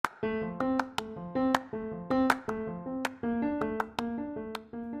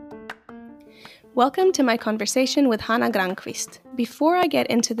Welcome to my conversation with Hanna Grankvist. Before I get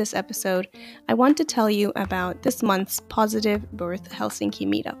into this episode, I want to tell you about this month's Positive Birth Helsinki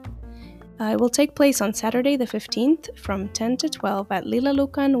meetup. It will take place on Saturday the 15th from 10 to 12 at Lilla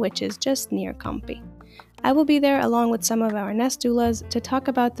Lukan, which is just near Kampi. I will be there along with some of our nest doulas to talk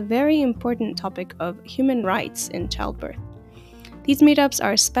about the very important topic of human rights in childbirth. These meetups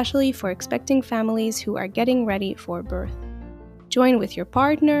are especially for expecting families who are getting ready for birth. Join with your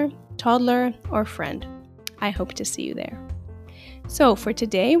partner, toddler, or friend. I hope to see you there. So for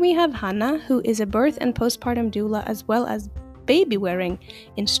today, we have Hanna, who is a birth and postpartum doula as well as baby-wearing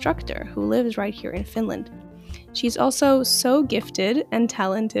instructor who lives right here in Finland. She's also so gifted and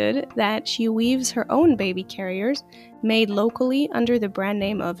talented that she weaves her own baby carriers made locally under the brand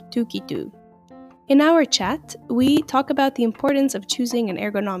name of Tukitu. In our chat, we talk about the importance of choosing an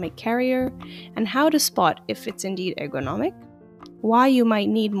ergonomic carrier and how to spot if it's indeed ergonomic, why you might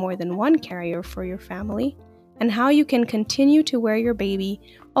need more than one carrier for your family, and how you can continue to wear your baby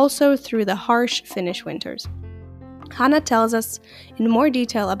also through the harsh Finnish winters. Hanna tells us in more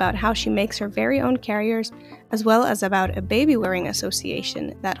detail about how she makes her very own carriers, as well as about a baby-wearing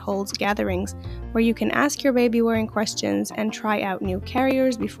association that holds gatherings where you can ask your baby-wearing questions and try out new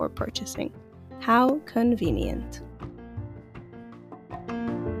carriers before purchasing. How convenient.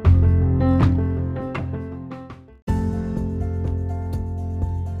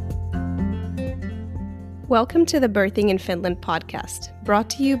 Welcome to the Birthing in Finland podcast, brought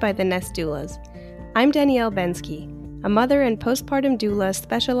to you by the Nest Doulas. I'm Danielle Bensky, a mother and postpartum doula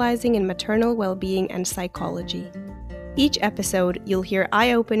specializing in maternal well-being and psychology. Each episode, you'll hear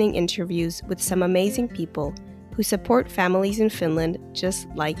eye-opening interviews with some amazing people who support families in Finland just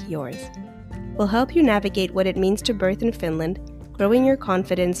like yours. We'll help you navigate what it means to birth in Finland, growing your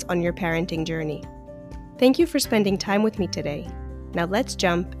confidence on your parenting journey. Thank you for spending time with me today. Now let's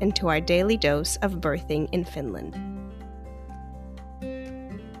jump into our daily dose of birthing in Finland.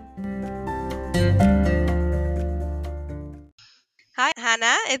 Hi,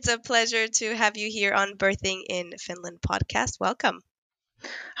 Hanna. It's a pleasure to have you here on Birthing in Finland podcast. Welcome.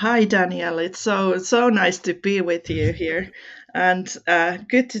 Hi, Danielle. It's so nice to be with you here, and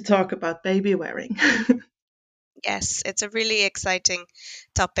good to talk about baby wearing. Yes, it's a really exciting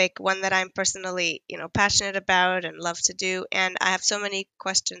topic, one that I'm personally, passionate about and love to do. And I have so many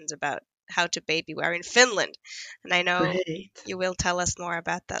questions about how to baby wear in Finland. And I know Great. you will tell us more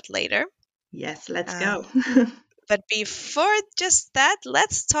about that later. Yes, let's go. But before just that,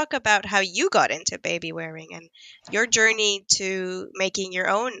 let's talk about how you got into baby wearing and your journey to making your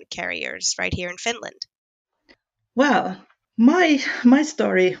own carriers right here in Finland. Well, my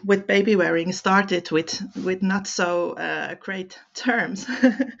story with baby wearing started with not so great terms.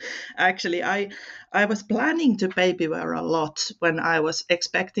 Actually, I was planning to baby wear a lot when I was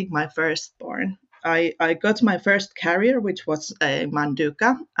expecting my firstborn. I got my first carrier, which was a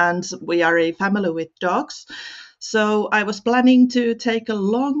manduka, and we are a family with dogs. So I was planning to take a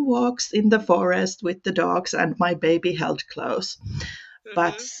long walks in the forest with the dogs and my baby held close.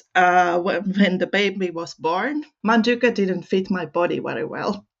 But when the baby was born, manduka didn't fit my body very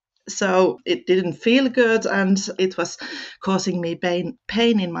well. So it didn't feel good and it was causing me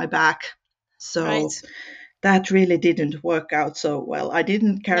pain in my back. So Right. that really didn't work out so well. I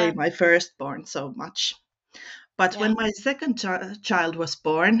didn't carry Yeah. my firstborn so much. But when my second child was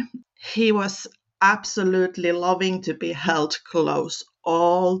born, he was absolutely loving to be held close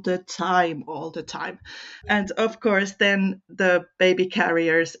all the time. And of course, then the baby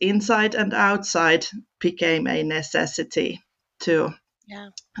carriers inside and outside became a necessity to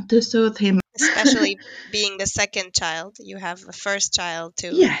soothe him. Especially being the second child, you have a first child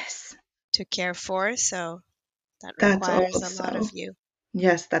Yes, to care for, so that that requires a lot of also. you.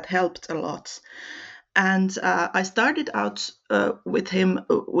 Yes, that helped a lot. And I started out with him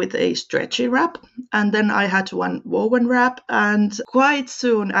with a stretchy wrap, and then I had one woven wrap. And quite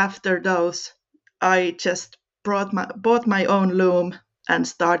soon after those, I just bought my own loom and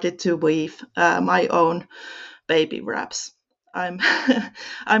started to weave my own baby wraps. I'm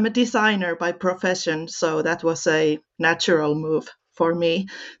I'm a designer by profession, so that was a natural move for me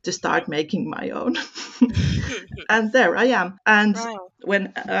to start making my own. And there I am. And Wow.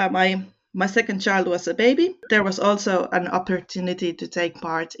 when my second child was a baby, there was also an opportunity to take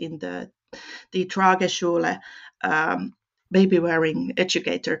part in the Trageschule baby wearing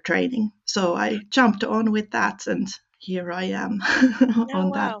educator training. So I jumped on with that, and here I am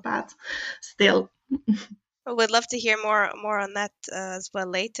on that Wow. path still. I would love to hear more on that as well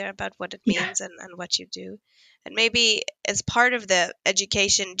later about what it Yeah. means and what you do. And maybe as part of the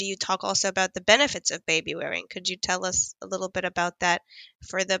education, do you talk also about the benefits of baby wearing? Could you tell us a little bit about that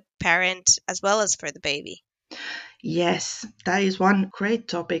for the parent as well as for the baby? Yes, that is one great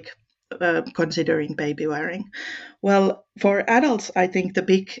topic considering baby wearing. Well, for adults, I think the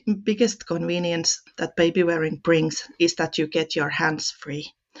biggest convenience that baby wearing brings is that you get your hands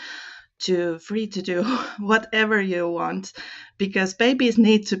free to do whatever you want, because babies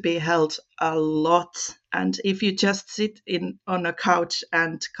need to be held a lot, and if you just sit in on a couch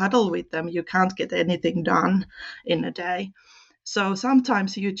and cuddle with them, you can't get anything done in a day. So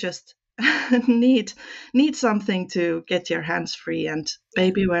sometimes you just need need something to get your hands free, and Yeah.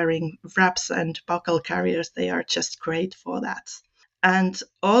 baby wearing wraps and buckle carriers, they are just great for that. And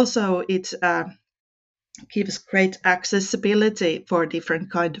also it gives great accessibility for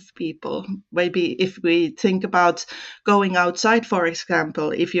different kind of people. Maybe if we think about going outside, for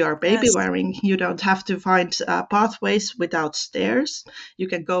example, if you are baby Yes. wearing, you don't have to find pathways without stairs. You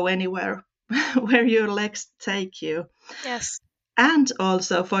can go anywhere where your legs take you. Yes. And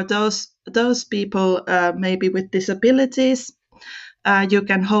also for those people maybe with disabilities, you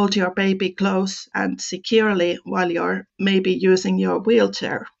can hold your baby close and securely while you're maybe using your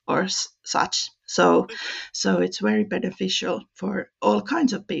wheelchair or such. So it's very beneficial for all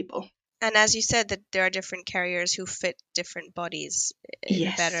kinds of people. And as you said, that there are different carriers who fit different bodies in a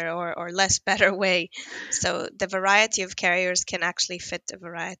Yes, better or less better way. So the variety of carriers can actually fit a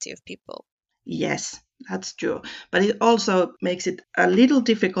variety of people. yes, that's true. But it also makes it a little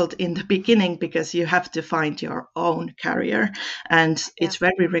difficult in the beginning because you have to find your own carrier. And Yeah. it's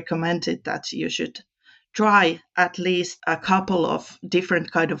very recommended that you should try at least a couple of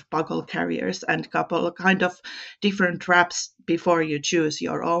different kind of buckle carriers and couple of kind of different wraps before you choose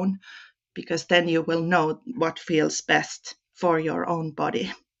your own, because then you will know what feels best for your own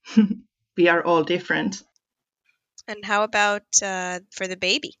body. We are all different. And how about for the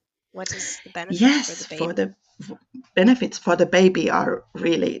baby? What is the benefit for the Yes, for baby? the benefits for the baby are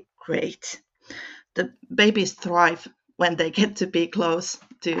really great. The babies thrive when they get to be close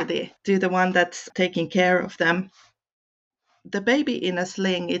to the one that's taking care of them. The baby in a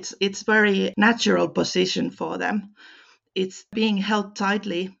sling, it's very natural position for them. It's being held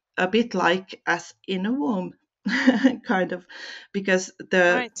tightly, a bit like as in a womb, kind of, because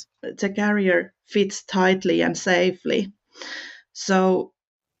Right. the carrier fits tightly and safely. So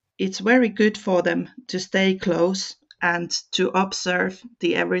it's very good for them to stay close and to observe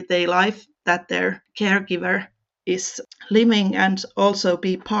the everyday life that their caregiver is living, and also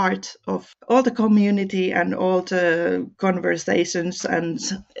be part of all the community and all the conversations and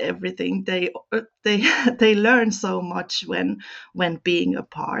everything. They they learn so much when being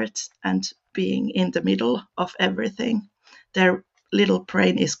apart and being in the middle of everything. Their little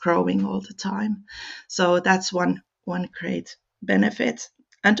brain is growing all the time. So that's one great benefit.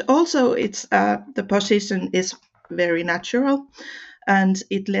 And also it's the position is very natural, and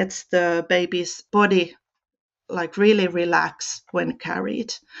it lets the baby's body like really relax when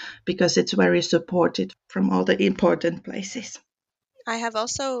carried, because it's very supported from all the important places. I have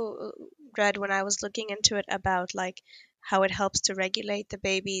also read when I was looking into it about like how it helps to regulate the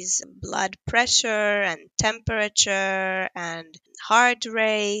baby's blood pressure and temperature and heart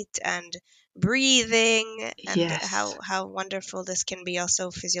rate and breathing, and Yes, how wonderful this can be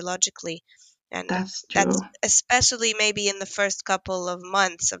also physiologically. And that's true. that's especially maybe in the first couple of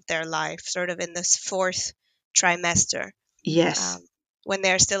months of their life, sort of in this fourth trimester, Yes, um, when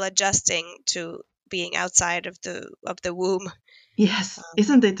they're still adjusting to being outside of the womb. yes, Um,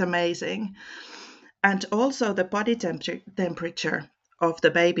 isn't it amazing? And also the body temperature of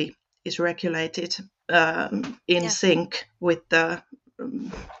the baby is regulated in yeah, sync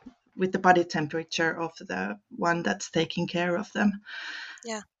um, with the body temperature of the one that's taking care of them.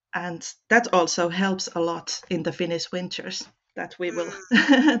 yeah, And that also helps a lot in the Finnish winters that we will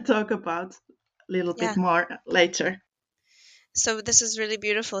mm, talk about a little yeah. bit more later. So this is really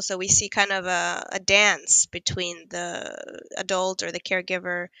beautiful. So we see kind of a dance between the adult or the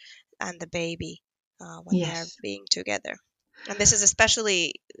caregiver and the baby when they are Yes. being together. And this is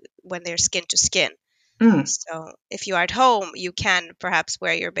especially when they're skin to skin. Mm. So if you are at home, you can perhaps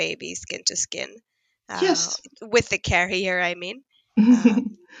wear your baby skin to skin Yes. with the carrier, I mean.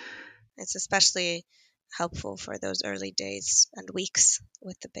 Um, it's especially helpful for those early days and weeks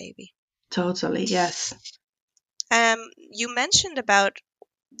with the baby. Totally. Yes. You mentioned about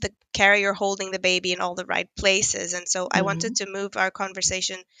the carrier holding the baby in all the right places, and so I wanted Mhm. to move our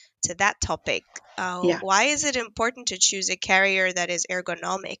conversation to that topic. Yeah. Why is it important to choose a carrier that is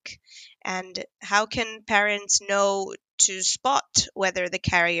ergonomic, and how can parents know to spot whether the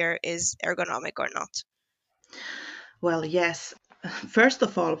carrier is ergonomic or not? Well, yes. First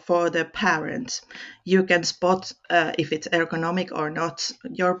of all, for the parent, you can spot if it's ergonomic or not.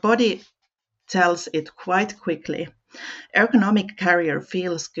 Your body tells it quite quickly. Ergonomic carrier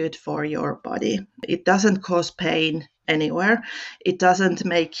feels good for your body. It doesn't cause pain anywhere. It doesn't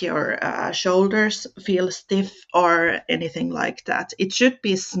make your shoulders feel stiff or anything like that. It should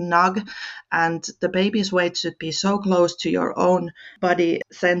be snug, and the baby's weight should be so close to your own body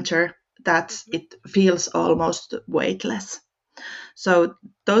center that Hmm. it feels almost weightless. So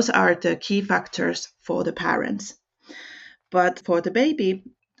those are the key factors for the parents. But for the baby,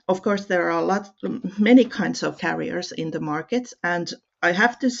 of course, there are many kinds of carriers in the market, and I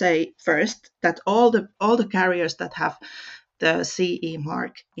have to say first that all the carriers that have the CE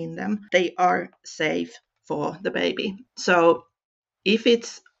mark in them, they are safe for the baby. So if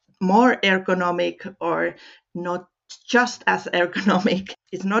it's more ergonomic or not just as ergonomic,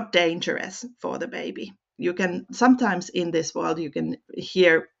 it's not dangerous for the baby. You can sometimes in this world you can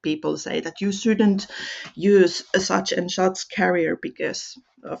hear people say that you shouldn't use a such and such carrier because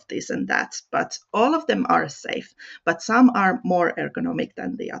of this and that, but all of them are safe, but some are more ergonomic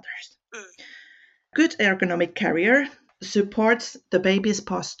than the others. Mm. Good ergonomic carrier supports the baby's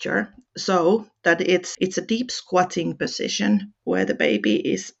posture so that it's a deep squatting position where the baby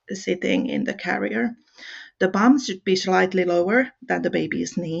is sitting in the carrier. The bum should be slightly lower than the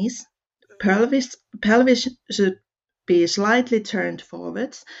baby's knees. Mhm. Pelvis should be slightly turned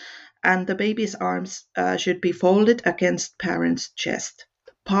forwards, and the baby's arms should be folded against parent's chest.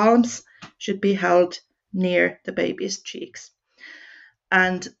 Palms should be held near the baby's cheeks.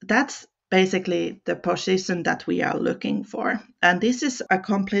 And that's basically the position that we are looking for. And this is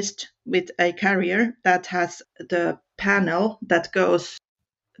accomplished with a carrier that has the panel that goes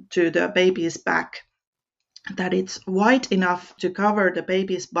to the baby's back, that it's wide enough to cover the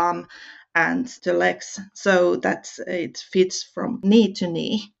baby's bum and the legs so that it fits from knee to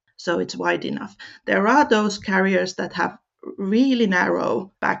knee. So it's wide enough. There are those carriers that have really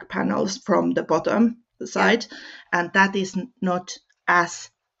narrow back panels from the bottom Yeah. side, and that is not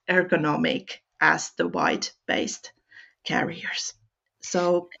as ergonomic as the wide based carriers.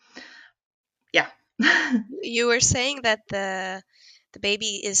 So, yeah. You were saying that the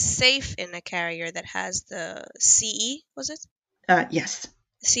baby is safe in a carrier that has the CE, was it? Yes.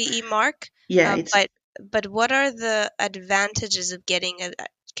 CE mark. Yeah, Uh, it's but but what are the advantages of getting a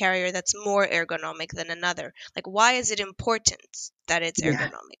carrier that's more ergonomic than another? Like, why is it important that it's yeah.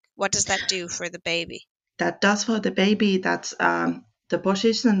 ergonomic? What does that do for the baby? That does for the baby. That's the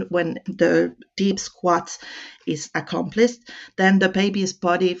position when the deep squat is accomplished. Then the baby's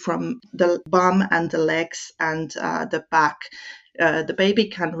body from the bum and the legs and the back, the baby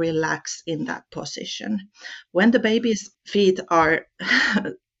can relax in that position. When the baby's feet are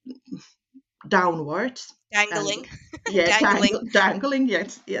downwards and Dangling, yeah, dangling. dangling.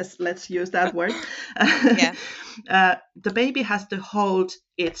 Yes, yes. Let's use that word. Yeah. The baby has to hold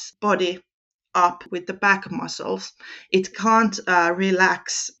its body up with the back muscles. It can't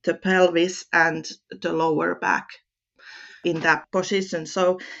relax the pelvis and the lower back in that position.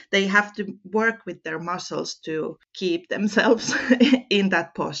 So they have to work with their muscles to keep themselves in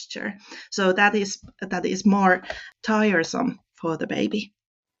that posture. So that is more tiresome for the baby.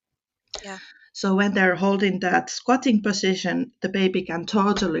 Yeah. So when they're holding that squatting position, the baby can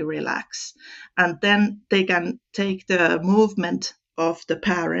totally relax. And then they can take the movement of the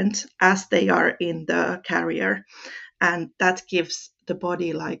parent as they are in the carrier. And that gives the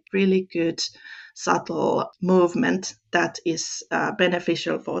body like really good, subtle movement that is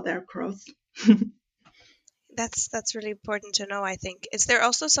beneficial for their growth. That's really important to know, I think. Is there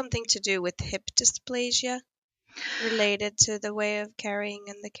also something to do with hip dysplasia related to the way of carrying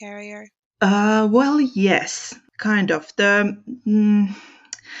in the carrier? Well, yes, kind of.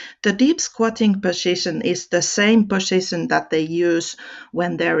 The deep squatting position is the same position that they use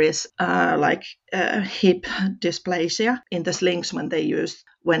when there is hip dysplasia in the slings when they use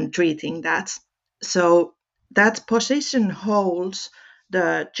when treating that. So that position holds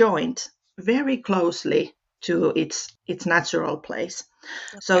the joint very closely to its natural place.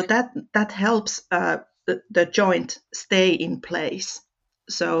 So Okay. that helps the joint stay in place.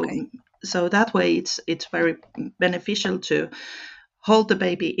 So Okay. so that way it's very beneficial to hold the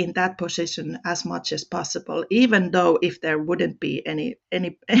baby in that position as much as possible, even though if there wouldn't be any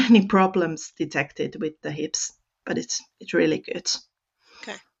any problems detected with the hips. But it's really good.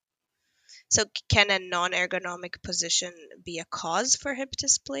 Okay. So can a non-ergonomic position be a cause for hip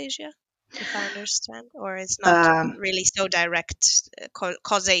dysplasia, if I understand, or it's not Um, really so direct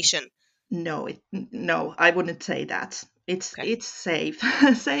causation? no, no, I wouldn't say that. Okay. It's safe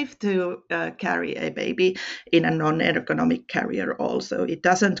safe to carry a baby in a non-ergonomic carrier. Also, it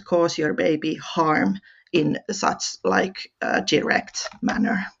doesn't cause your baby harm in such like a direct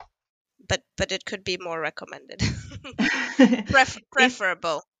manner. But it could be more recommended. It's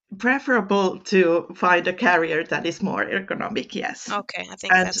Preferable. preferable to find a carrier that is more ergonomic, yes, Okay, I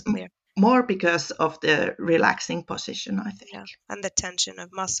think and that's clear. more because of the relaxing position, I think. Yeah, and the tension of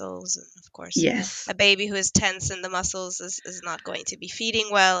muscles, and of course, Yes, a baby who is tense in the muscles is not going to be feeding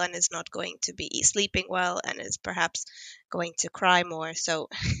well, and is not going to be sleeping well, and is perhaps going to cry more. So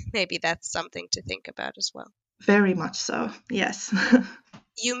maybe that's something to think about as well. very much so. Yes.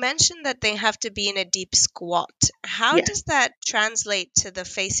 You mentioned that they have to be in a deep squat. How Yeah. does that translate to the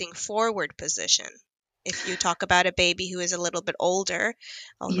facing forward position? If you talk about a baby who is a little bit older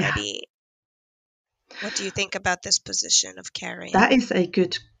Yeah. already, what do you think about this position of carrying? That is a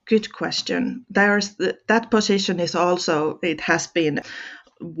good question. That position is also, it has been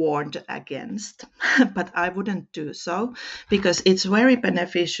warned against, but I wouldn't do so because it's very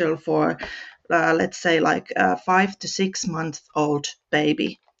beneficial for, let's say, like a 5 to 6 month old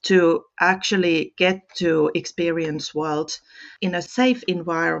baby to actually get to experience world in a safe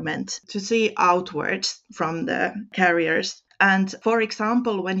environment, to see outwards from the carriers. And for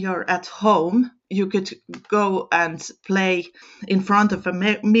example, when you're at home, you could go and play in front of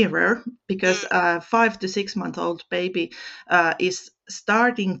a mirror because Mm, a 5 to 6 month old baby is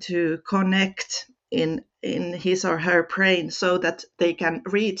starting to connect in his or her brain so that they can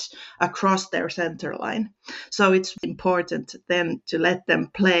reach across their center line. So it's important then to let them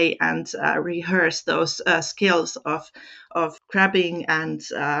play and rehearse those skills of grabbing and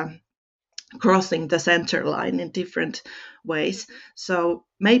crossing the center line in different ways. mhm. So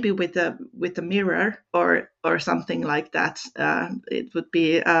maybe with a mirror or something like that, it would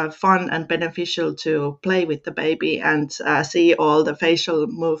be fun and beneficial to play with the baby and see all the facial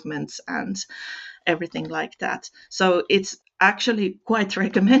movements and everything like that. So it's actually quite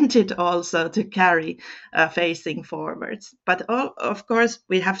recommended also to carry facing forwards. But of course,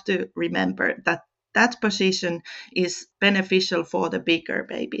 we have to remember that that position is beneficial for the bigger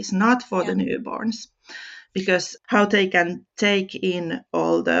babies, not for Yeah, the newborns, because how they can take in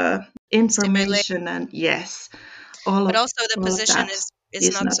all the stimulate. information and yes, But also the all of position that is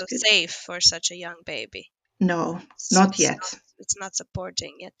is not not so good. safe for such a young baby. No, not yet. It's not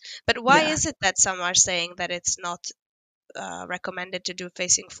supporting it. But why Yeah. is it that some are saying that it's not recommended to do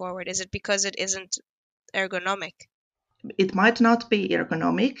facing forward? Is it because it isn't ergonomic? It might not be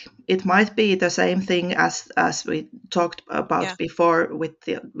ergonomic. It might be the same thing as we talked Yeah, about before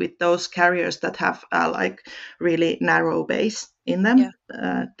with those carriers that have like really narrow base in yeah,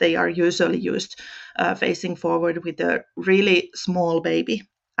 them. They are usually used facing forward with a really small baby.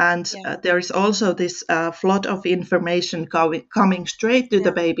 And yeah, there is also this flood of information coming straight to the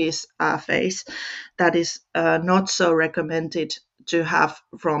yeah, baby's face that is not so recommended to have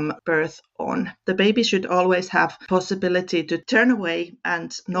from birth on. The baby should always have possibility to turn away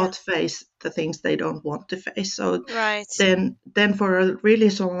and yeah. not face the things they don't want to face. So Right. then for a really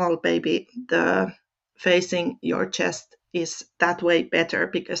small baby, the facing your chest is that way better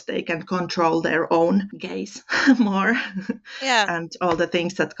because they can control their own gaze more Yeah. and all the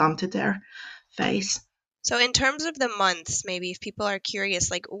things that come to their face. So in terms of the months, maybe if people are curious,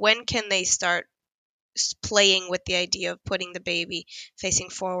 like when can they start playing with the idea of putting the baby facing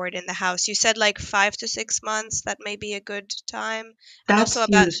forward in the house? You said like 5 to 6 months, that may be a good time. And also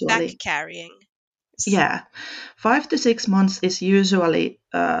That's about back usually, carrying. yeah, 5 to 6 months is usually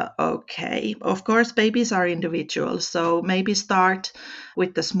okay. Of course, babies are individual, so maybe start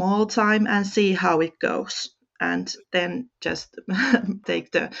with the small time and see how it goes, and then just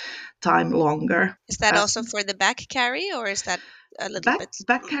take the time longer. Is that As also for the back carry, or is that a little bit?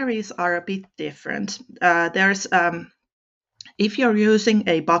 back carries are a bit different. There's if you're using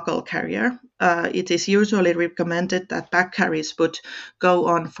a buckle carrier, it is usually recommended that back carries would go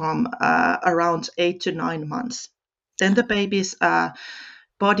on from around 8 to 9 months. Then Yeah. the baby's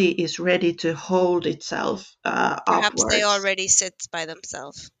body is ready to hold itself Perhaps they upwards. already sit by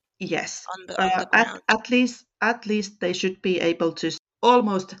themselves Yes, on the at ground. at least they should be able to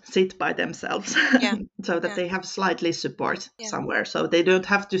almost sit by themselves, Yeah, so that yeah, they have slightly support yeah, somewhere. So they don't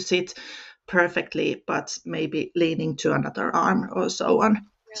have to sit perfectly, but maybe leaning to another arm or so on.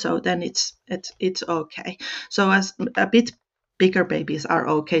 yeah. So then it's okay. So as a bit bigger babies are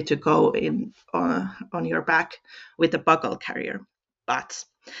okay to go in on your back with a buckle carrier, but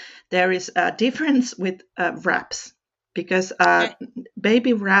there is a difference with wraps because Okay.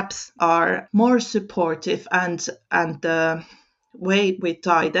 baby wraps are more supportive and the way we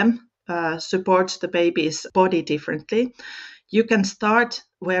tie them supports the baby's body differently. You can start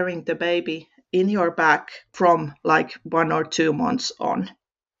wearing the baby in your back from like 1 or 2 months on.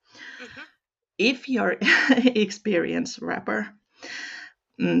 Mhm. If you're experienced wrapper,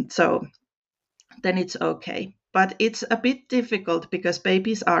 so then it's okay. But it's a bit difficult because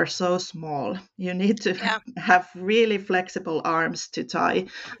babies are so small. You need to Yeah, have really flexible arms to tie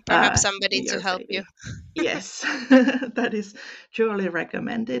perhaps somebody to your help you. baby. Yes, that is truly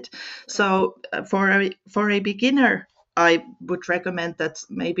recommended. Yeah. So for a beginner, I would recommend that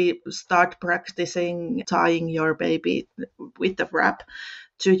maybe start practicing tying your baby with the wrap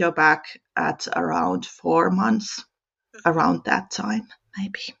to your back at around 4 months, Mhm. around that time,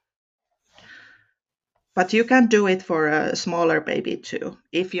 maybe. But you can do it for a smaller baby too,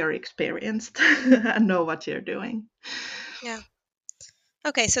 if you're experienced and know what you're doing. Yeah.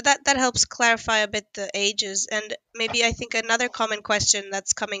 Okay, so that helps clarify a bit the ages. And maybe I think another common question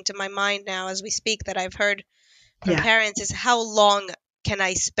that's coming to my mind now as we speak that I've heard from Yeah. parents is how long can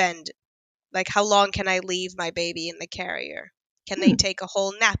I spend? Like, how long can I leave my baby in the carrier? Can they Hmm. take a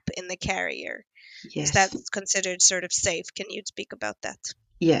whole nap in the carrier? Is that Yes. considered sort of safe? Can you speak about that?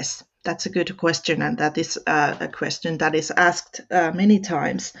 Yes, that's a good question, and that is a question that is asked many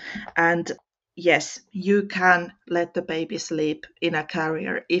times. And yes, you can let the baby sleep in a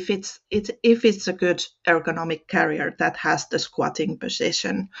carrier if it's a good ergonomic carrier that has the squatting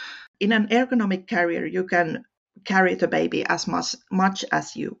position. In an ergonomic carrier, you can carry the baby as much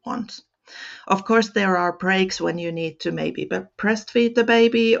as you want. Of course, there are breaks when you need to maybe breastfeed the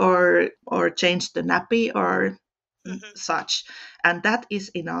baby or change the nappy or Hmm. such, and that is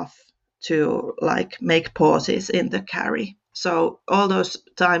enough to like make pauses in the carry. So all those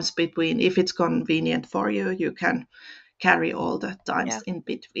times between, if it's convenient for you, you can carry all the Yeah, times in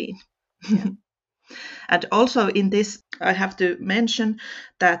between. yeah. And also in this, I have to mention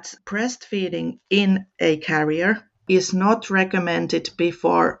that breastfeeding in a carrier is not recommended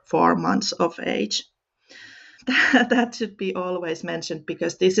before 4 months of age. That should be always mentioned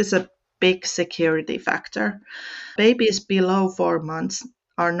because this is a big security factor. Babies below 4 months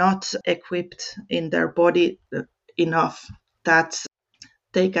are not equipped in their body enough that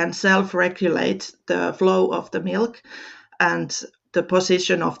they can self regulate the flow of the milk and the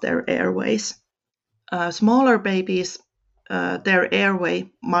position of their airways. Smaller babies, their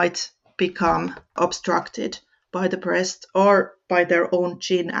airway might become obstructed by the breast or by their own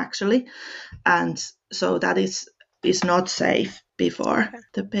chin, actually. And so that is not safe before Okay.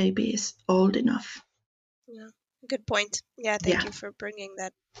 the baby is old enough. Yeah. Good point. Yeah, thank Yeah. you for bringing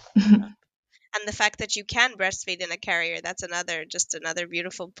that up. And the fact that you can breastfeed in a carrier, that's another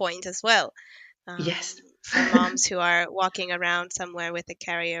beautiful point as well. Um, Yes. for moms who are walking around somewhere with a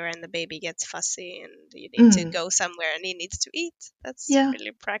carrier and the baby gets fussy and you need to Mm, go somewhere and he needs to eat, that's yeah.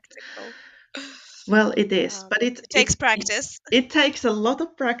 really practical. Well, it is, but It takes practice. it takes a lot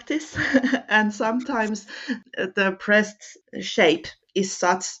of practice, and sometimes the breast shape is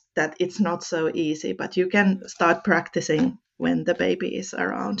such that it's not so easy. But you can Mm, start practicing when the baby is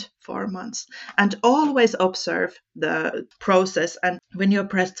around 4 months, and always observe the process. And when you're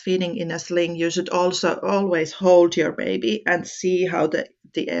breastfeeding in a sling, you should also always hold your baby and see how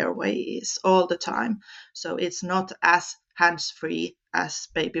the airway is all the time. So it's not as hands free as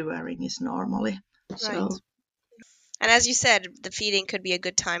baby wearing is normally. right. So, And as you said, the feeding could be a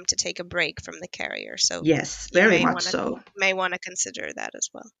good time to take a break from the carrier. So yes, you very much so. may want to consider that as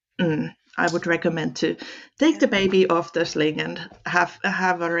well. I would recommend to take Yeah. the baby off the sling and have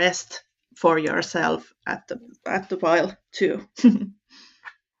a rest for Yeah. yourself at the while too.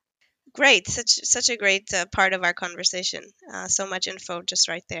 Great. Such a great part of our conversation. So much info just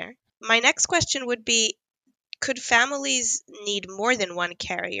right there. My next question would be, could families need more than one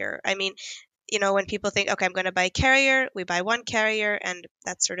carrier? I mean, when people think, okay, I'm going to buy a carrier, we buy one carrier and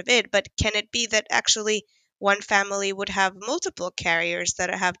that's sort of it. But can it be that actually one family would have multiple carriers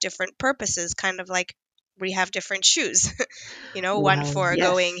that have different purposes, kind of like we have different shoes, one Well, for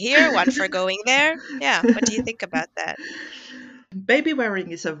going yes. here, one for going there? Yeah. What do you think about that? Baby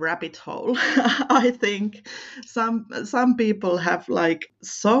wearing is a rabbit hole. I think some people have like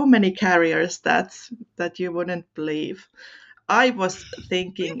so many carriers that you wouldn't believe. I was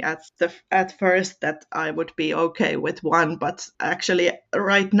thinking at first that I would be okay with one, but actually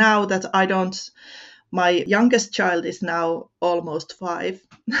right now that I don't, my youngest child is now almost 5.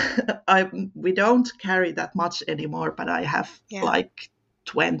 We don't carry that much anymore, but I have Yeah. like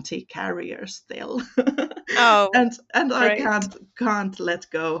 20 carriers still. Oh, And I great. can't let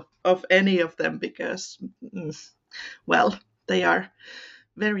go of any of them because well, they are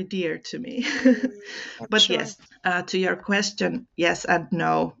very dear to me. I'm But sure. yes, to your question, yes and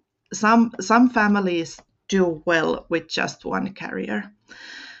no. some families do well with just one carrier.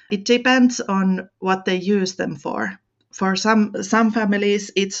 It depends on what they use them for. For some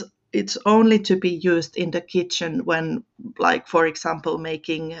families, it's only to be used in the kitchen when, like, for example,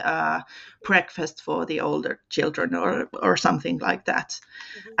 making breakfast for the older children or something like that.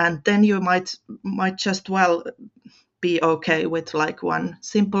 Mhm. And then you might just well be okay with like one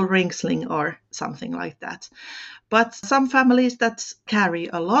simple ring sling or something like that. But some families that carry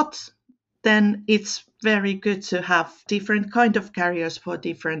a lot, then it's very good to have different kind of carriers for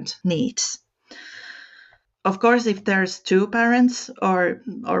different needs. Of course, if there's two parents or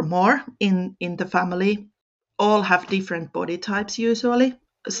more in the family, all have different body types usually. Yeah.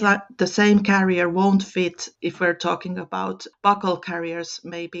 So the same carrier won't fit. If we're talking about buckle carriers,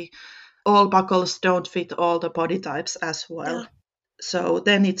 maybe all buckles don't fit all the body types as Yeah. well. So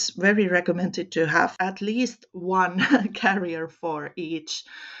then it's very recommended to have at least one carrier for each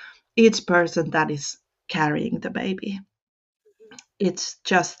person that is carrying the baby. It's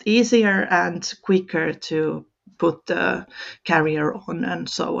just easier and quicker to put the carrier on and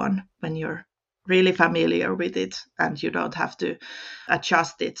so on when you're really familiar with it and you don't have to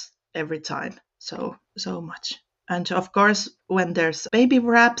adjust it every time so much. And of course, when there's baby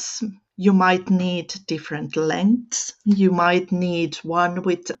wraps, you might need different lengths. You might need one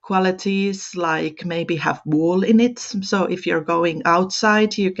with qualities like maybe have wool in it. So if you're going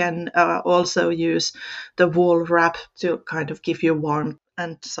outside, you can also use the wool wrap to kind of give you warmth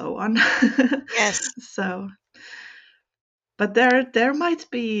and so on. Yes. So, but there might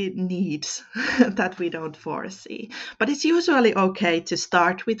be needs that we don't foresee. But it's usually okay to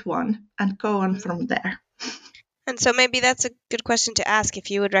start with one and go on Mhm. from there. And so maybe that's a good question to ask if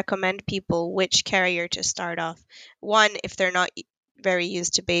you would recommend people which carrier to start off. One, if they're not very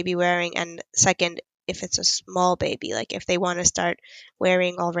used to baby wearing, and second, if it's a small baby, like if they want to start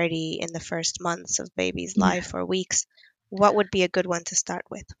wearing already in the first months of baby's Yeah. life or weeks, what would be a good one to start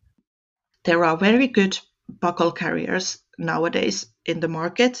with? There are very good buckle carriers nowadays in the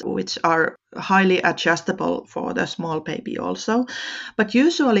market, which are highly adjustable for the small baby also. But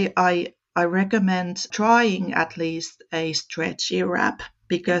usually I recommend trying at least a stretchy wrap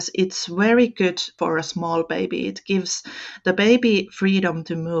because it's very good for a small baby. It gives the baby freedom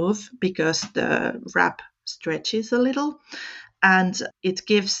to move because the wrap stretches a little, and it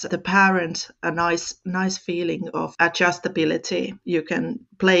gives the parent a nice feeling of adjustability. You can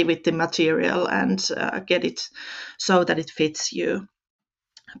play with the material and get it so that it fits you.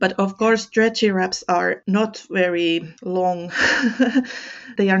 But of Yeah. course, stretchy wraps are not very long.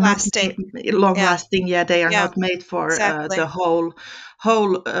 They are not Lasting. long Yeah. lasting. Yeah, they are Yeah. not made for the Exactly.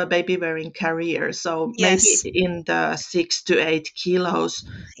 whole baby wearing career. So maybe Yes. in the 6 to 8 kilos,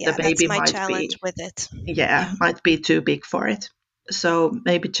 the Yeah, that's baby my might challenge be, with it. yeah, Yeah. might be too big for it. So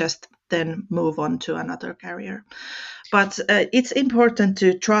maybe just then move on to another carrier. But it's important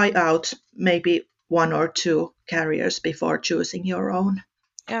to try out maybe one or two carriers before choosing your own.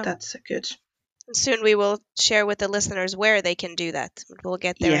 Yeah. That's good. Soon we will share with the listeners where they can do that. We'll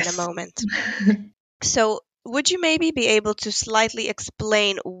get there in a Yes. moment. So, would you maybe be able to slightly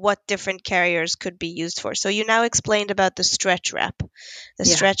explain what different carriers could be used for? So, you now explained about the stretch wrap. The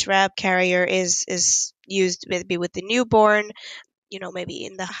Yeah. stretch wrap carrier is used maybe with the newborn, maybe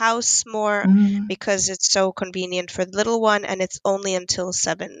in the house more Mm, because it's so convenient for the little one and it's only until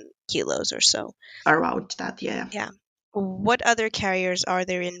 7 kilos or so. around that, yeah. Yeah. What other carriers are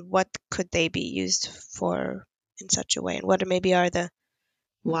there and what could they be used for in such a way? And what maybe are the,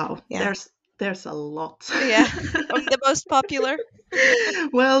 Wow. yeah, There's a lot. yeah, the most popular?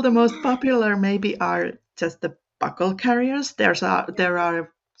 Well, the most popular maybe are just the buckle carriers. There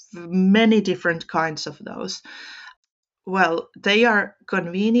are many different kinds of those. Well, they are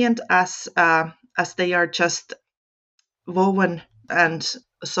convenient as they are just woven and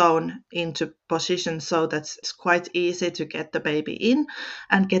sewn into position so that it's quite easy to get the baby in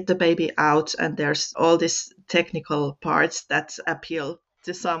and get the baby out, and there's all these technical parts that appeal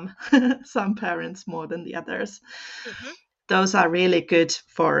to some some parents more than the others. Hmm. Those are really good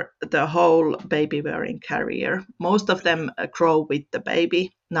for the whole baby wearing career. Most of Hmm. them grow with the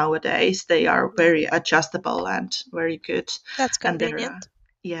baby nowadays. They are Yeah, very adjustable and very good. that's And there are, convenient.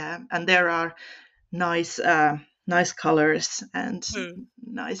 yeah, and there are nice nice colors and Hmm.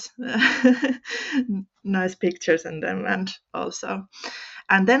 nice nice pictures in them,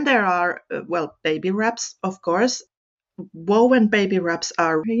 and then there are well, baby wraps, of course. Woven baby wraps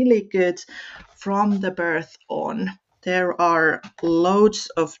are really good from the birth on. There are loads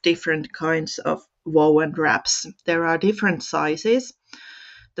of different kinds of woven wraps. There are different sizes.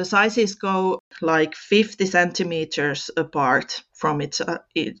 the sizes go like 50 centimeters apart from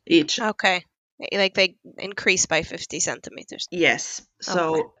each. Okay. Like they increase by 50 centimeters. Yes. So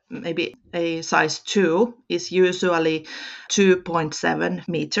Okay. maybe a size 2 is usually 2.7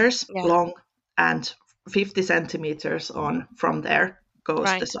 meters Yeah. long, and 50 centimeters on from there goes the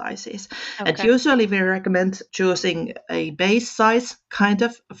Right. sizes. And Okay. usually we recommend choosing a base size kind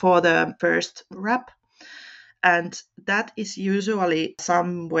of for the first wrap. And that is usually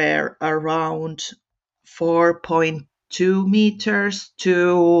somewhere around 4.2 meters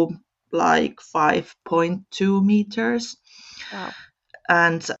to like 5.2 meters. Wow.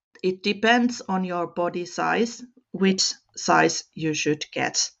 And it depends on your body size, which size you should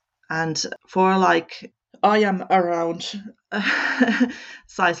get. And for like, I am around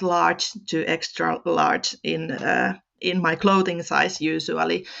size large to extra large in my clothing size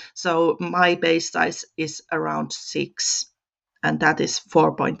usually. So my base size is around 6, and that is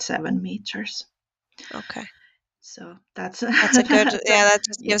 4.7 meters. Okay. So that's That's a good, yeah, that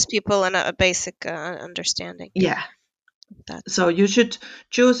just yeah. gives people a basic understanding Yeah. of that. So you should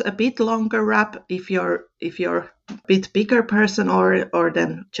choose a bit longer wrap if you're a bit bigger person, or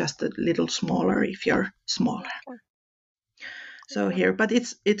then just a little smaller if you're smaller. Okay. So Okay. here, but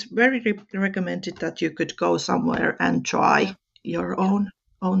it's very recommended that you could go somewhere and Yeah. try your Yeah.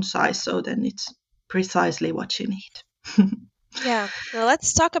 own size, so then it's precisely what you need. Yeah. Now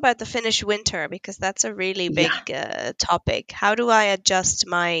let's talk about the Finnish winter because that's a really Yeah. big topic. How do I adjust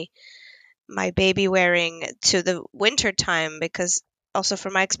my baby wearing to the winter time? Because also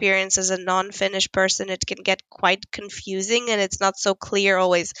from my experience as a non-Finnish person, it can get quite confusing and it's not so clear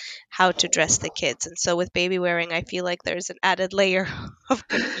always how to dress the kids. And so with baby wearing, I feel like there's an added layer of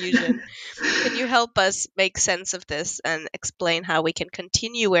confusion. Can you help us make sense of this and explain how we can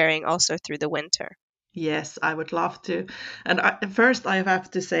continue wearing also through the winter? Yes, I would love to. And first, I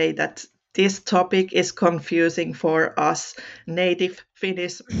have to say that this topic is confusing for us native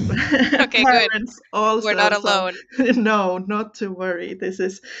Finnish Okay, good. parents We're also. not So, alone. no, not to worry. This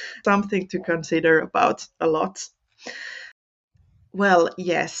is something to consider about a lot. Well,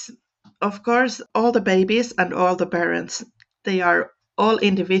 yes, of course, all the babies and all the parents, they are all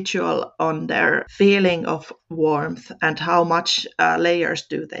individual on their feeling of warmth and how much layers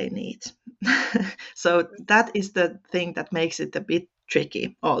do they need. So that is the thing that makes it a bit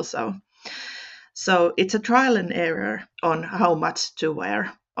tricky also. So it's a trial and error on how much to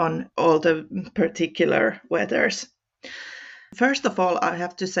wear on all the particular weathers. First of all, I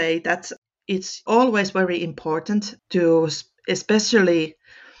have to say that it's always very important to especially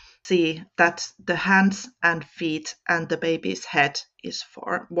see that the hands and feet and the baby's head is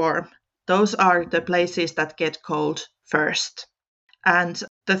warm. Those are the places that get cold first. And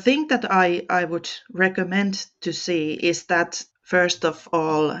the thing that I would recommend to see is that, first of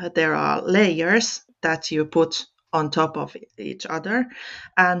all, there are layers that you put on top of each other,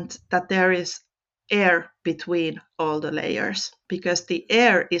 and that there is air between all the layers, because the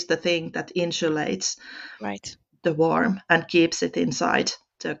air is the thing that insulates Right. the warm and keeps it inside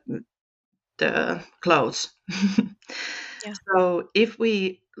the clothes. Yeah. So if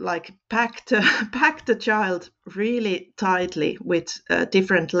we like pack the pack the child really tightly with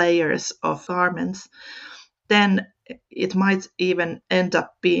different layers of garments, then it might even end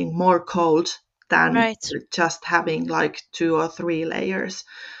up being more cold than Right. just having like 2 or 3 layers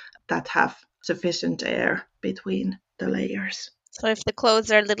that have sufficient air between the layers. So if the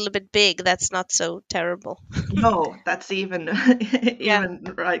clothes are a little bit big, that's not so terrible. No, that's even Yeah.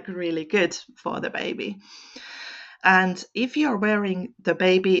 even like really good for the baby. And if you're wearing the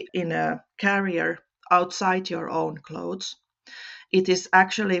baby in a carrier outside your own clothes, it is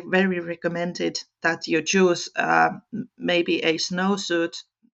actually very recommended that you choose maybe a snowsuit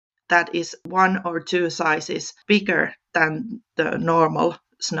that is 1 or 2 sizes bigger than the normal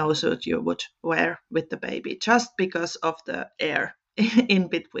snowsuit you would wear with the baby, just because of the air in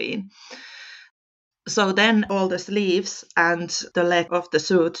between. So then all the sleeves and the leg of the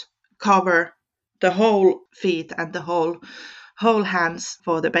suit cover the whole feet and the whole hands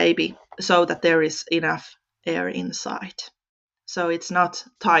for the baby, so that there is enough air inside. So it's not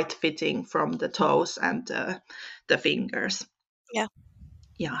tight fitting from the toes and the fingers. Yeah.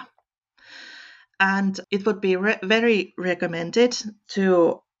 Yeah. And it would be very recommended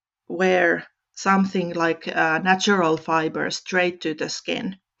to wear something like natural fiber straight to the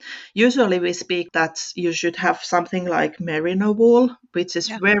skin. Usually we speak that you should have something like merino wool, which is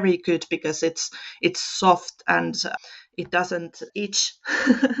Yeah. very good because it's soft and it doesn't itch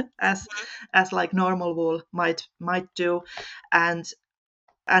as as like normal wool might do, and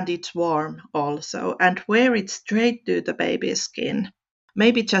it's warm also, and wear it straight to the baby's skin.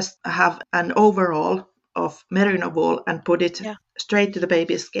 maybe just have an overall of merino wool and put it Yeah. straight to the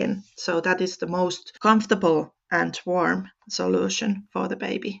baby's skin. So that is the most comfortable and warm solution for the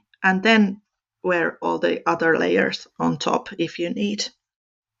baby. And then wear all the other layers on top if you need.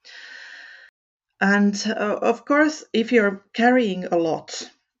 And of course, if you're carrying a lot,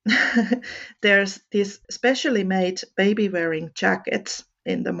 there's these specially made baby wearing jackets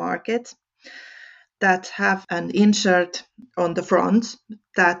in the market that have an insert on the front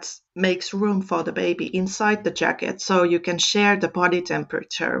that makes room for the baby inside the jacket, so you can share the body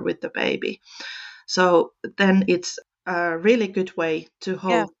temperature with the baby. So then it's a really good way to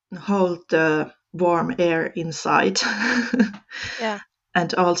Yeah. hold the warm air inside Yeah.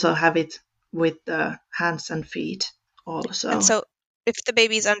 and also have it with the hands and feet And also. so, if the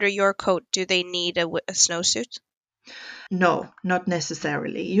baby's under your coat, do they need a snowsuit? No, not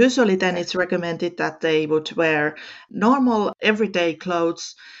necessarily. Usually, then Okay. it's recommended that they would wear normal everyday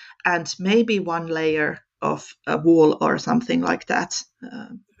clothes and maybe one layer of wool or something like that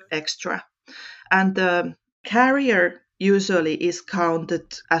extra. And the carrier usually is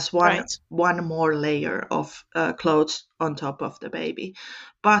counted as Right. one more layer of clothes on top of the baby,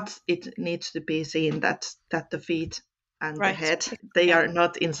 but it needs to be seen that the feet and the Right. head, they Yeah. are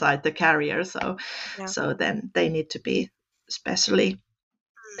not inside the carrier, so Yeah. then they need to be specially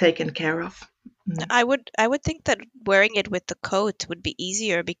taken care of. Mm. I would think that wearing it with the coat would be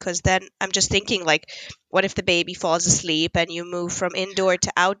easier, because then I'm just thinking, like, what if the baby falls asleep and you move from indoor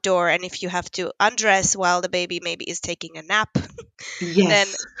to outdoor, and if you have to undress while the baby maybe is taking a nap, then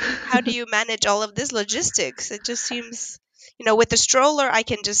Yes. how do you manage all of this logistics? It just seems, with the stroller I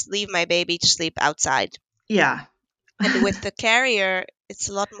can just leave my baby to sleep outside. Yeah. And with the carrier, it's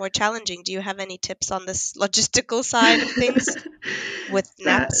a lot more challenging. Do you have any tips on this logistical side of things with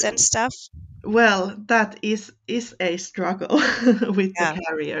That, naps and stuff? well, that is a struggle with the Yeah.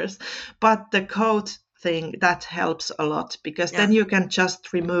 carriers, but the coat thing that helps a lot because Yeah. then you can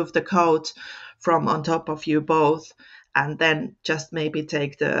just remove the coat from on top of you both and then just maybe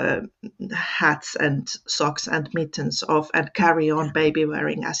take the hats and socks and mittens off and carry on Yeah. baby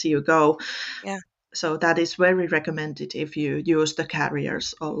wearing as you go. Yeah. So that is very recommended if you use the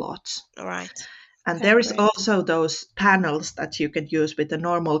carriers a lot. All right. And Okay, there is great. also those panels that you can use with the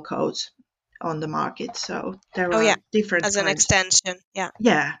normal coats on the market. So there Oh, yeah. are different As an kinds. extension. Yeah.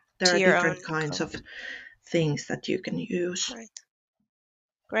 Yeah, there To are your own different kinds coat. of things that you can use. Right.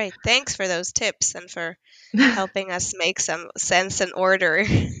 Great. Thanks for those tips and for helping us make some sense and order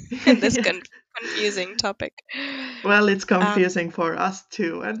in this Yeah. confusing topic. Well, it's Um, confusing for us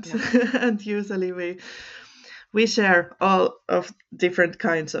too, and yeah. and usually we share all of different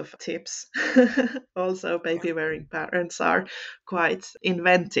kinds of tips. Also, Yeah. baby wearing parents are quite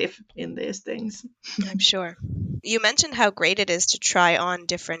inventive in these things. I'm sure. You mentioned how great it is to try on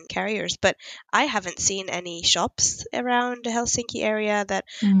different carriers, but I haven't seen any shops around the Helsinki area that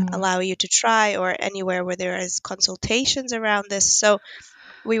Mm. allow you to try, or anywhere where there is consultations around this. So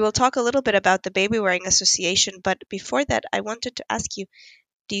we will talk a little bit about the Baby Wearing Association, but before that, I wanted to ask you,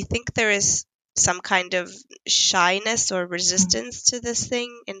 do you think there is some kind of shyness or resistance to this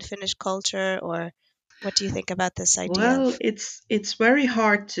thing in Finnish culture, or what do you think about this idea Well, of, it's very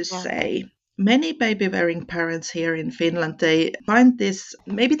hard to yeah, say. Many baby wearing parents here in Finland, they find this,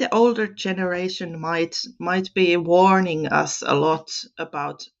 maybe the older generation might be warning us a lot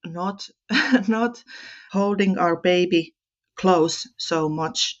about not not holding our baby close so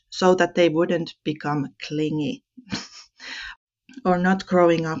much so that they wouldn't become clingy or not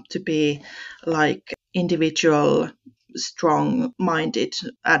growing up to be like individual strong minded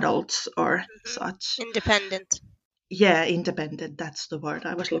adults or such. independent? Yeah, independent, that's the word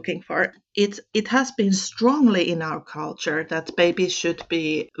I was looking for. It has been strongly in our culture that babies should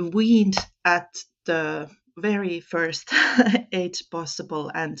be weaned at the very first age possible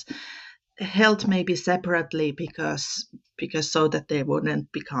and held maybe separately because so that they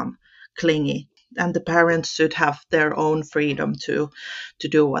wouldn't become clingy, and the parents should have their own freedom to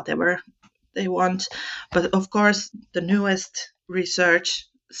do whatever they want. But of course, the newest research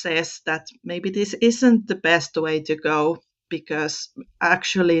says that maybe this isn't the best way to go because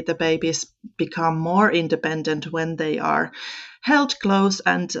actually the babies become more independent when they are held close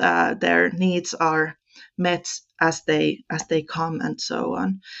and their needs are met as they come and so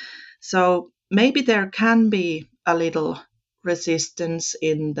on. So maybe there can be a little resistance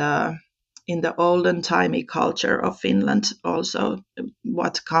in the olden timey culture of Finland also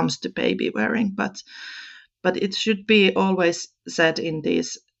what comes to baby wearing, but it should be always said in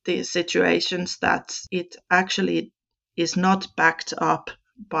these situations that it actually is not backed up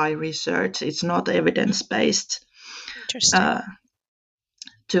by research. It's not evidence based. Interesting. Uh,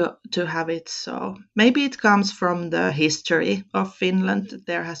 to have it. So maybe it comes from the history of Finland.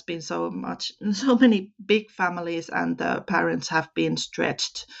 There has been so many big families, and the parents have been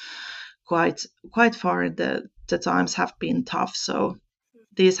stretched quite far. The times have been tough, so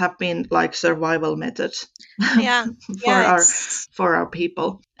these have been like survival methods Yeah, for yeah, it's our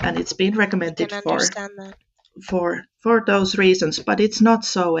people, and it's been I recommended can understand that. for those reasons, but it's not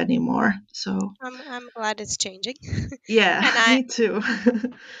so anymore. So I'm glad it's changing. yeah, And me too.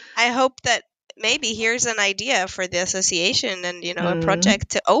 I hope that maybe here's an idea for the association and a Mm,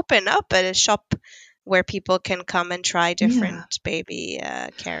 project to open up a shop where people can come and try yeah, different baby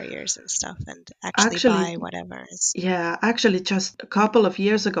carriers and stuff and actually actually, buy whatever is. yeah, actually, just a couple of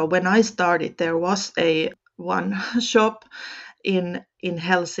years ago when I started, there was a one shop in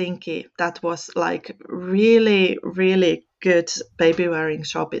Helsinki that was like really good baby wearing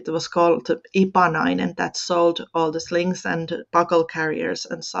shop. It was called Ipanainen, and that sold all the slings and buckle carriers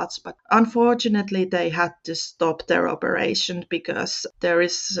and such. But unfortunately, they had to stop their operation because there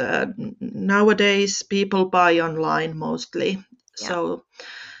is nowadays people buy online mostly. Yeah.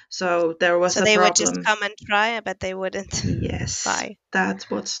 So there was So a they would just problem. come and try, but they wouldn't Yes, buy. that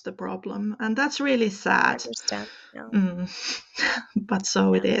was the problem, and that's really I sad. understand. Yeah. Mm. But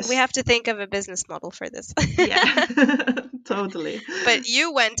so it Yeah. We is. have to think of a business model for this. Yeah, totally. But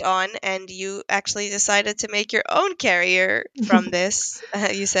you went on and you actually decided to make your own carrier from this.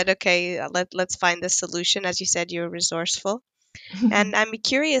 You said, okay, let's find the solution. As you said, you're resourceful. And I'm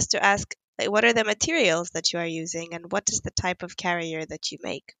curious to ask, like, what are the materials that you are using and what is the type of carrier that you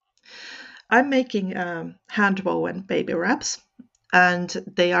make? I'm making hand woven baby wraps, and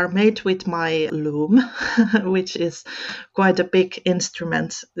they are made with my loom, which is quite a big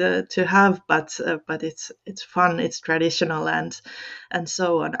instrument to have, but it's fun, it's traditional, and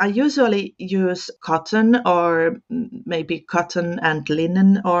so on. I usually use cotton or maybe cotton and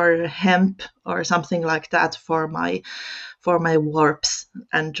linen or hemp or something like that for my warps.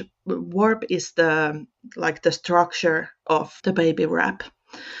 And warp is the structure of the baby wrap.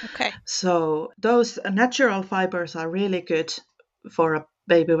 Okay. So those natural fibers are really good for a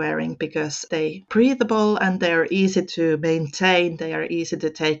baby wearing because they breathable and they're easy to maintain, they are easy to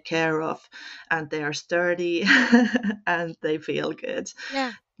take care of, and they are sturdy and they feel good.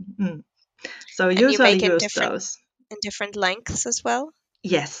 Yeah. Mm. So And you usually make use those. in different lengths as well?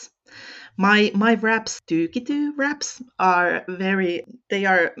 Yes. My wraps, Tyykityy wraps, they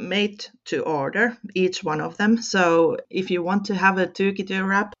are made to order, each one of them. So if you want to have a Tyykityy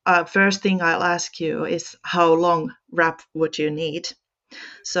wrap, first thing I'll ask you is how long wrap would you need?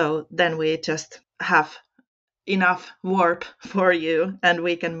 So then we just have enough warp for you, and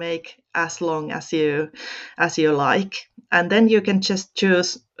we can make as long as you like. And then you can just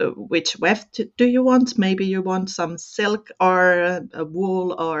choose which weft do you want. Maybe you want some silk or a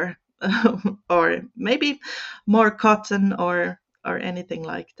wool or or maybe more cotton or anything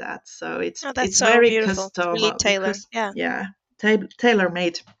like that. So Oh, that's it's so very beautiful. It's really tailored. Yeah. yeah, tailor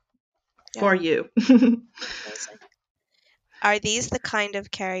made Yeah. for you. Amazing. Are these the kind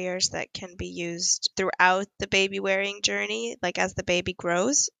of carriers that can be used throughout the baby wearing journey, like as the baby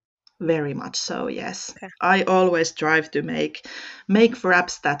grows? Very much so, yes. Okay. I always strive to make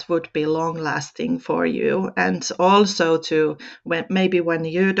wraps that would be long lasting for you, and also to when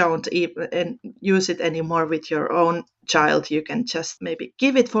you don't even use it anymore with your own child, you can just maybe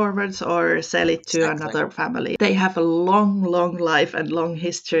give it forwards or sell it to Exactly. another family. They have a long life and long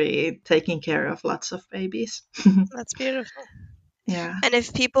history taking care of lots of babies. That's beautiful. Yeah. And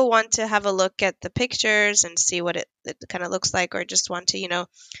if people want to have a look at the pictures and see what it kind of looks like, or just want to,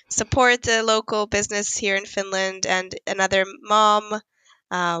 support the local business here in Finland and another mom,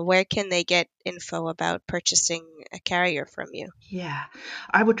 where can they get info about purchasing a carrier from you? Yeah,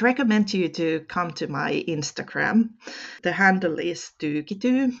 I would recommend you to come to my Instagram. The handle is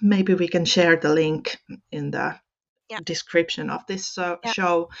Tyykityy. Maybe we can share the link in the Yeah, description of this yeah.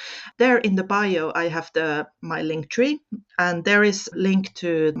 show. There in the bio, I have my link tree, and there is link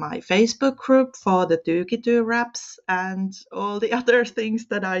to my Facebook group for the Tyykityy wraps and all the other things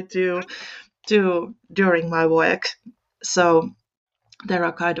that I do during my work. So there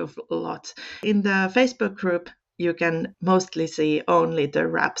are kind of a lot. In the Facebook group, you can mostly see only the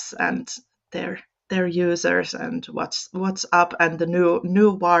wraps and their users and what's up and the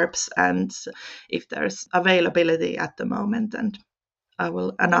new warps and if there's availability at the moment, and I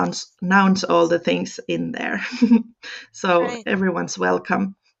will Beautiful. announce all the things in there. So Great. everyone's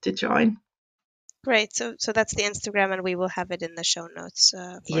welcome to join. Great. So that's the Instagram, and we will have it in the show notes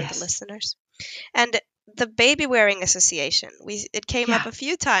for the Yes. listeners. And the Babywearing Association. It came up Yeah. a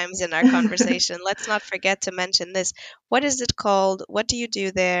few times in our conversation. Let's not forget to mention this. What is it called? What do you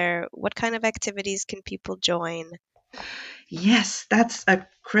do there? What kind of activities can people join? Yes, that's a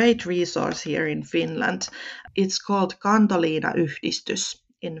great resource here in Finland. It's called Kantoliina-yhdistys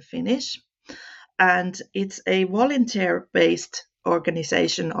in Finnish, and it's a volunteer-based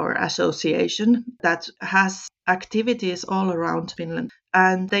organization or association that has activities all around Finland.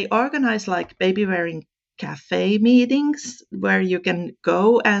 And they organize like baby wearing cafe meetings where you can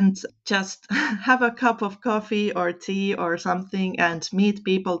go and just have a cup of coffee or tea or something and meet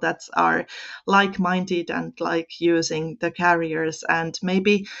people that are like-minded and like using the carriers, and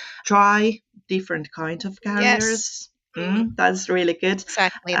maybe try different kinds of Yes. carriers. That's really good.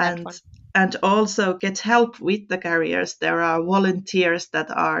 Exactly that and one. and also get help with the carriers. There are volunteers that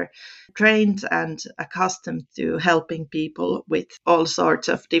are trained and accustomed to helping people with all sorts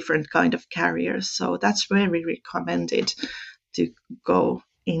of different kind of carriers. So that's very recommended to go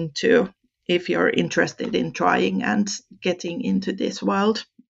into if you're interested in trying and getting into this world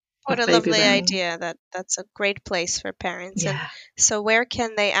What of a baby lovely wearing. idea. That's a great place for parents. And Yeah. so where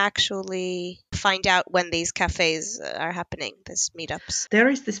can they actually find out when these cafes are happening, these meetups? There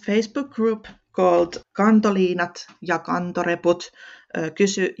is this Facebook group called Kantoliinat ja kantoreput,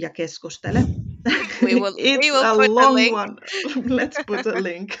 kysy ja keskustele. We will It's a put the long link. one. Let's put a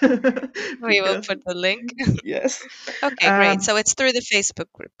link. We will Because, put the link. yes. Okay, great. So it's through the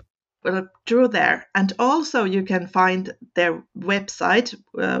Facebook group. Well, through there. And also you can find their website,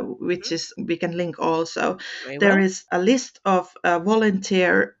 which is, we can link also. We There will. is a list of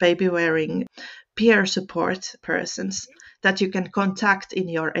volunteer baby wearing peer support persons that you can contact in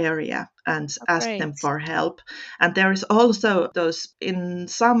your area and Oh, ask great. them for help. And there is also those, in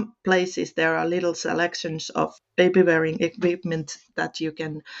some places there are little selections of baby wearing equipment that you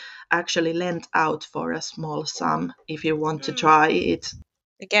can actually lend out for a small sum if you want to try it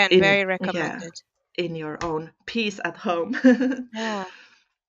Again, very recommended. in your own peace at home. Yeah.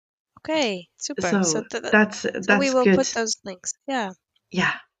 Okay, super. So So so we that's will good. put those links. Yeah.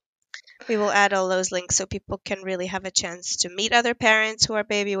 Yeah. We will add all those links so people can really have a chance to meet other parents who are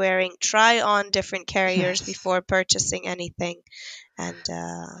baby wearing, try on different carriers Yes. before purchasing anything, and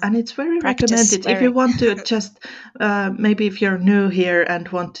And it's very practice recommended if you wearing. want to just maybe if you're new here and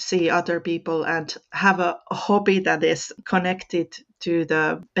want to see other people and have a hobby that is connected to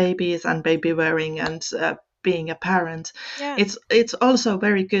the babies and baby wearing and being a parent. Yeah, It's also a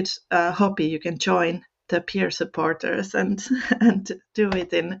very good hobby. You can join the peer supporters and and do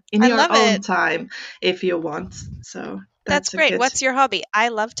it in I your love own it. time if you want. So That's that's a great. good. What's your hobby? I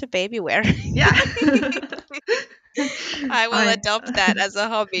love to baby wear. Yeah. I will I adopt that as a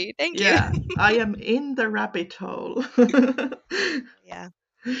hobby. Thank you. yeah, I am in the rabbit hole. Yeah.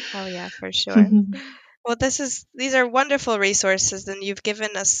 Oh yeah, for sure. Well, these are wonderful resources, and you've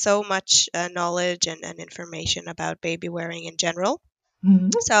given us so much knowledge and information about baby wearing in general.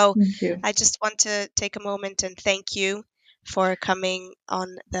 Mhm. So Thank you. I just want to take a moment and thank you for coming on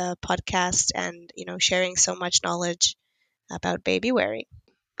the podcast and sharing so much knowledge about baby wearing.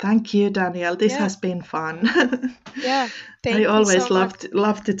 Thank you, Danielle. This Yeah, has been fun. yeah. I Thank you so always much.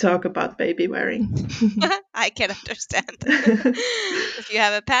 love to talk about baby wearing. I can understand. If you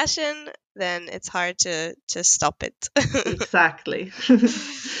have a passion, then it's hard to stop it. Exactly.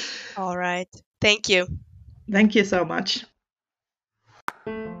 All right. Thank you. Thank you so much.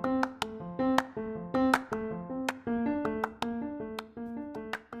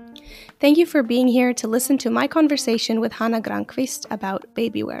 Thank you for being here to listen to my conversation with Hanna Grankvist about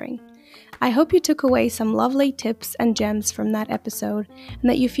baby wearing. I hope you took away some lovely tips and gems from that episode and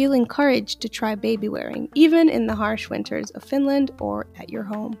that you feel encouraged to try baby wearing, even in the harsh winters of Finland or at your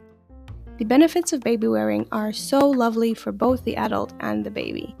home. The benefits of baby wearing are so lovely for both the adult and the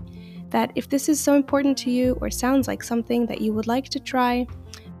baby that if this is so important to you or sounds like something that you would like to try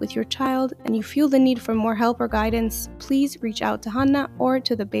with your child and you feel the need for more help or guidance, please reach out to Hanna or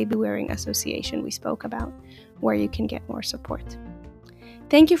to the Baby Wearing Association we spoke about, where you can get more support.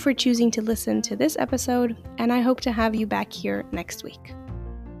 Thank you for choosing to listen to this episode, and I hope to have you back here next week.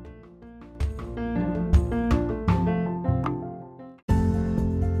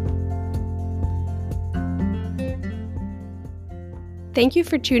 Thank you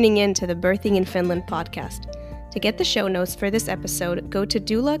for tuning in to the Birthing in Finland podcast. To get the show notes for this episode, go to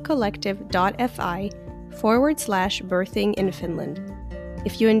doulacollective.fi/birthing in Finland.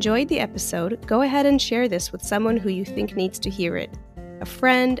 If you enjoyed the episode, go ahead and share this with someone who you think needs to hear it. A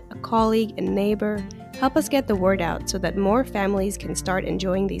friend, a colleague, a neighbor. Help us get the word out so that more families can start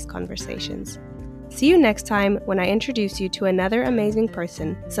enjoying these conversations. See you next time when I introduce you to another amazing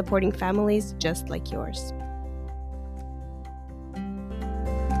person supporting families just like yours.